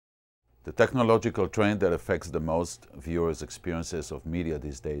The technological trend that affects the most viewers' experiences of media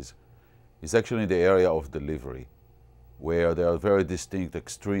these days is actually in the area of delivery, where there are very distinct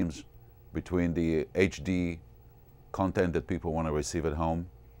extremes between the HD content that people want to receive at home,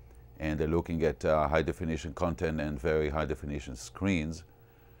 and they're looking at high-definition content and very high-definition screens.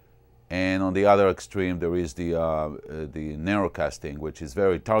 And on the other extreme, there is the narrowcasting, which is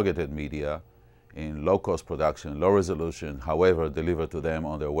very targeted media in low-cost production, low resolution, however, delivered to them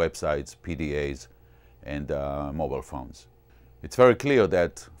on their websites, PDAs, and mobile phones. It's very clear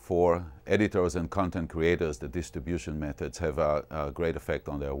that for editors and content creators, the distribution methods have a great effect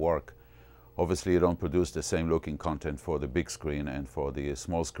on their work. Obviously, you don't produce the same looking content for the big screen and for the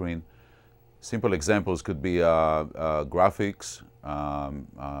small screen. Simple examples could be graphics,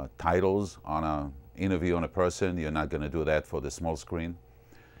 titles on an interview on a person. You're not going to do that for the small screen.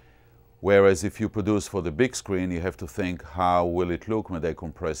 Whereas if you produce for the big screen, you have to think, how will it look when they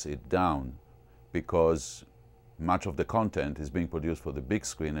compress it down? Because much of the content is being produced for the big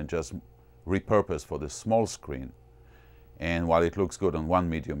screen and just repurposed for the small screen. And while it looks good on one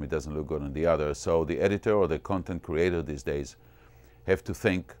medium, it doesn't look good on the other. So the editor or the content creator these days have to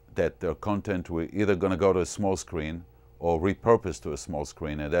think that their content will either going to go to a small screen or repurposed to a small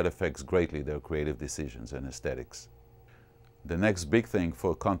screen, and that affects greatly their creative decisions and aesthetics. The next big thing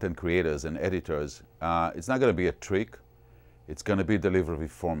for content creators and editors, it's not going to be a trick, it's going to be delivery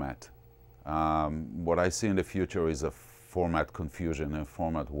format. What I see in the future is a format confusion and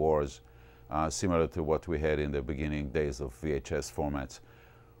format wars, similar to what we had in the beginning days of VHS formats.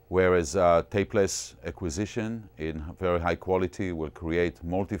 Whereas tapeless acquisition in very high quality will create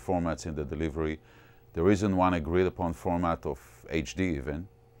multi-formats in the delivery. There isn't one agreed upon format of HD even.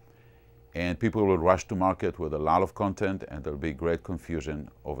 And people will rush to market with a lot of content, and there'll be great confusion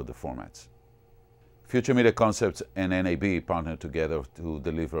over the formats. Future Media Concepts and NAB partner together to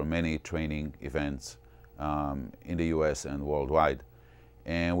deliver many training events in the US and worldwide.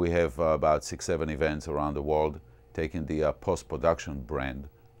 And we have about 6-7 events around the world, taking the post-production brand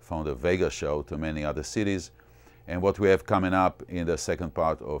from the Vegas show to many other cities. And what we have coming up in the second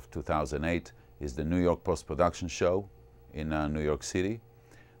part of 2008 is the New York Post-Production Show in New York City.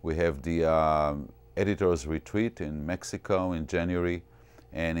 We have the Editors Retreat in Mexico in January,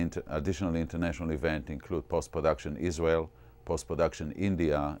 and additional international events include Post-Production Israel, Post-Production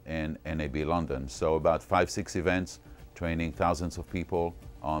India, and NAB London. So about 5-6 events training thousands of people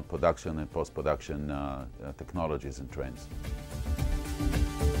on production and post-production technologies and trends.